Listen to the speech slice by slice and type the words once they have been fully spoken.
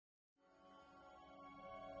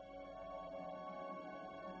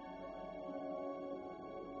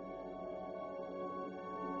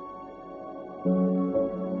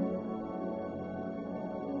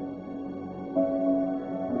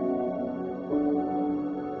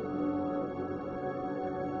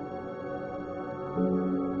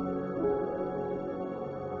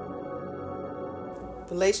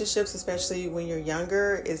relationships, especially when you're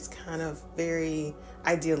younger, is kind of very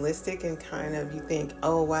idealistic and kind of you think,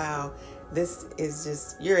 oh wow, this is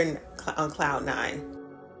just, you're on cloud nine.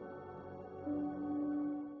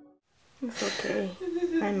 It's okay.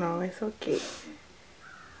 I know, it's okay.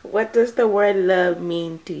 What does the word love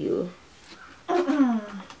mean to you?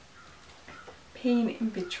 Pain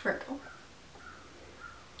and betrayal.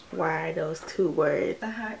 Why are those two words?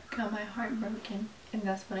 I got my heart broken, and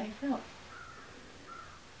that's what I felt.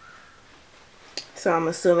 So I'm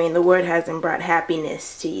assuming the word hasn't brought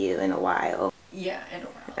happiness to you in a while. Yeah, in a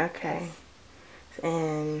while. Okay. Yes.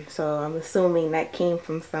 And so I'm assuming that came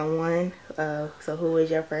from someone. So who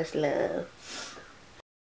was your first love?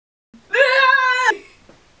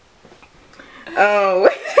 Oh.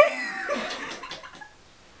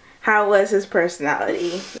 How was his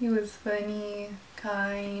personality? He was funny,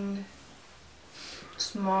 kind,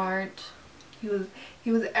 smart. He was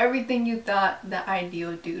everything you thought the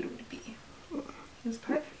ideal dude would be. He was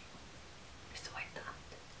perfect. So I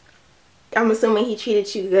thought. I'm assuming he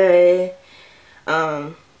treated you good.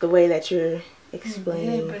 The way that you're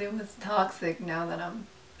explaining. He did, but it was toxic now that I'm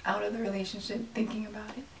out of the relationship thinking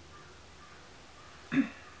about it.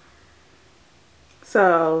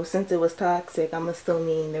 So, since it was toxic, I'm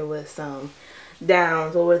assuming there was some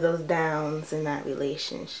downs. What were those downs in that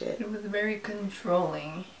relationship? It was very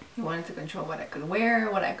controlling. He wanted to control what I could wear,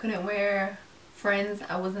 what I couldn't wear. Friends,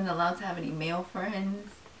 I wasn't allowed to have any male friends.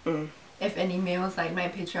 If any males liked my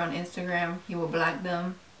picture on Instagram, he would block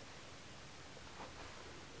them.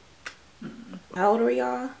 How old were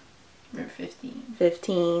y'all? We were 15.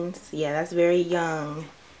 15. Yeah, that's very young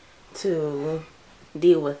to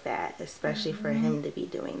deal with that, especially for him to be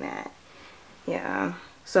doing that. Yeah.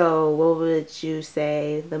 So what would you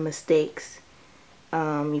say the mistakes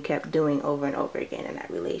you kept doing over and over again in that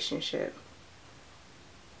relationship?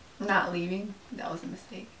 Not leaving. That was a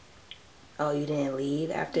mistake. Oh, you didn't leave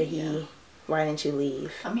after he... Why didn't you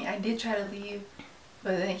leave? I mean, I did try to leave,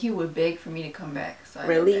 but then he would beg for me to come back. So I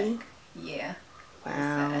really? went back. Yeah.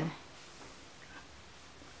 Wow.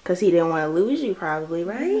 Because he didn't want to lose you probably,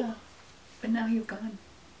 right? Yeah. But now he's gone.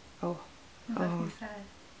 Oh. It left me sad.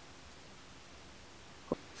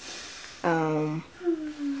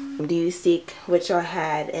 Do you seek what y'all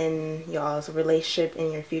had in y'all's relationship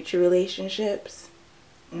in your future relationships?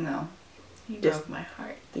 No. He broke my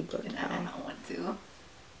heart. He broke and I don't want to.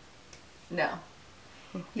 No.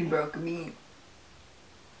 Okay. He broke me.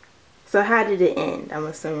 So how did it end? I'm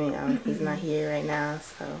assuming he's not here right now,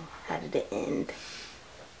 so how did it end?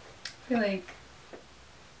 I feel like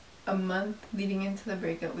a month leading into the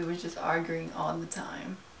breakup, we were just arguing all the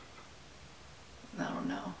time. I don't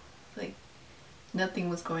know. Like, nothing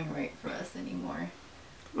was going right for us anymore.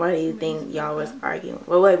 Why do you think y'all was arguing?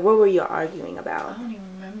 Well, like, what were you arguing about? I don't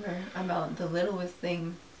even remember. About the littlest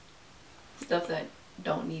thing. Stuff that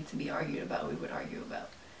don't need to be argued about, we would argue about.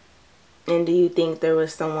 And do you think there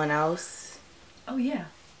was someone else? Oh yeah,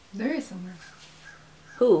 there is someone.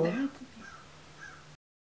 Who? There had to be.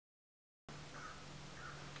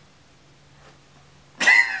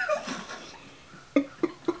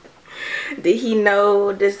 Did he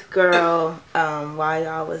know this girl while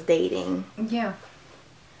y'all was dating? Yeah.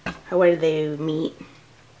 Where did they meet?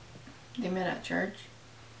 They met at church.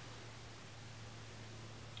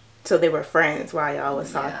 So they were friends while y'all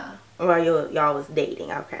was talking. Yeah. While y'all was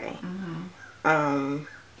dating. Okay. Even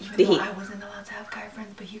though I wasn't allowed to have guy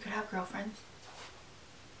friends, but he could have girlfriends.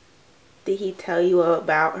 Did he tell you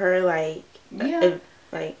about her? Like, yeah.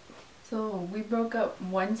 Like. So we broke up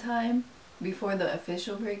one time before the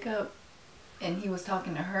official breakup, and he was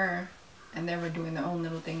talking to her, and they were doing their own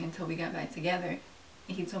little thing until we got back together.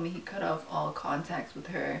 And he told me he cut off all contacts with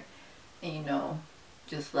her, and you know,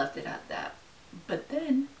 just left it at that. But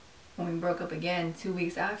then, when we broke up again 2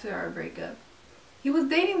 weeks after our breakup, he was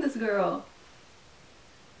dating this girl.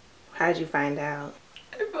 How'd you find out?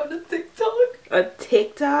 I found a TikTok. A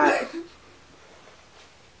TikTok?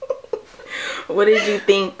 What did you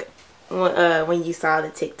think when you saw the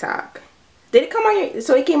TikTok? Did it come on your...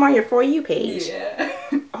 So it came on your For You page? Yeah.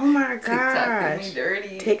 Oh my gosh. TikTok did me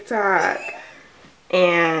dirty. TikTok.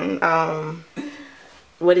 And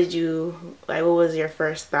what did you... Like, what was your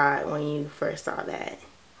first thought when you first saw that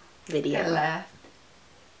video? I laughed.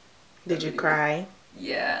 Did you cry?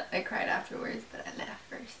 Yeah, I cried afterwards, but I laughed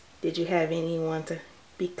first. Did you have anyone to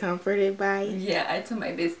be comforted by? Yeah, I told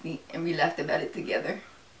my bestie and we laughed about it together.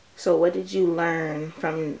 So what did you learn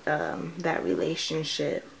from that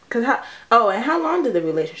relationship? And how long did the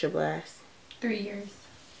relationship last? 3 years.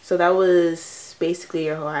 So that was basically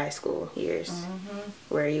your whole high school years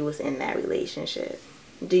where you was in that relationship.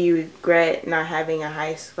 Do you regret not having a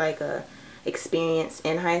experience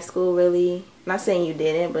in high school, really? Not saying you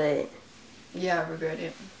didn't, but Yeah, I regret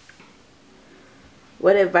it.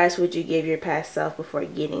 what advice would you give your past self before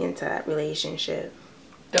getting into that relationship?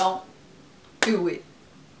 Don't do it.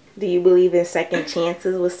 Do you believe in second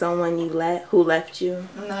chances with someone who left you?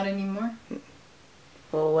 Not anymore.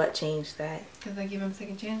 Well, what changed that? Because I gave him a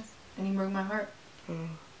second chance and he broke my heart.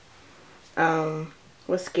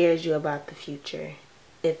 What scares you about the future,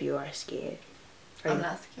 if you are scared? I'm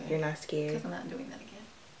not scared. You're not scared? Because I'm not doing that again.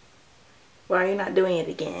 Why are you not doing it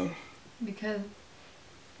again? Because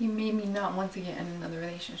he made me not want to get in another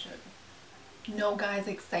relationship. No guys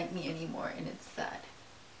excite me anymore, and it's sad.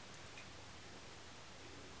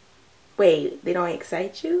 Wait, they don't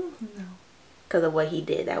excite you? No. Because of what he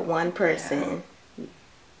did, that one person. Yeah.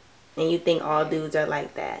 And you think all dudes are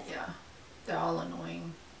like that? Yeah. They're all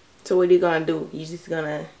annoying. So what are you going to do? You just going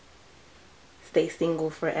to stay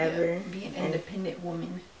single forever? Yeah, be an independent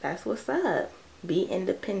woman. That's what's up. Be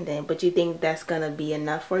independent. But you think that's going to be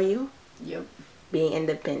enough for you? Yep. Being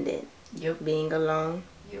independent? Yep. Being alone?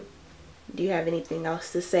 Yep. Do you have anything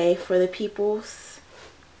else to say for the peoples?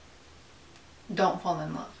 Don't fall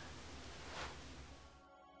in love.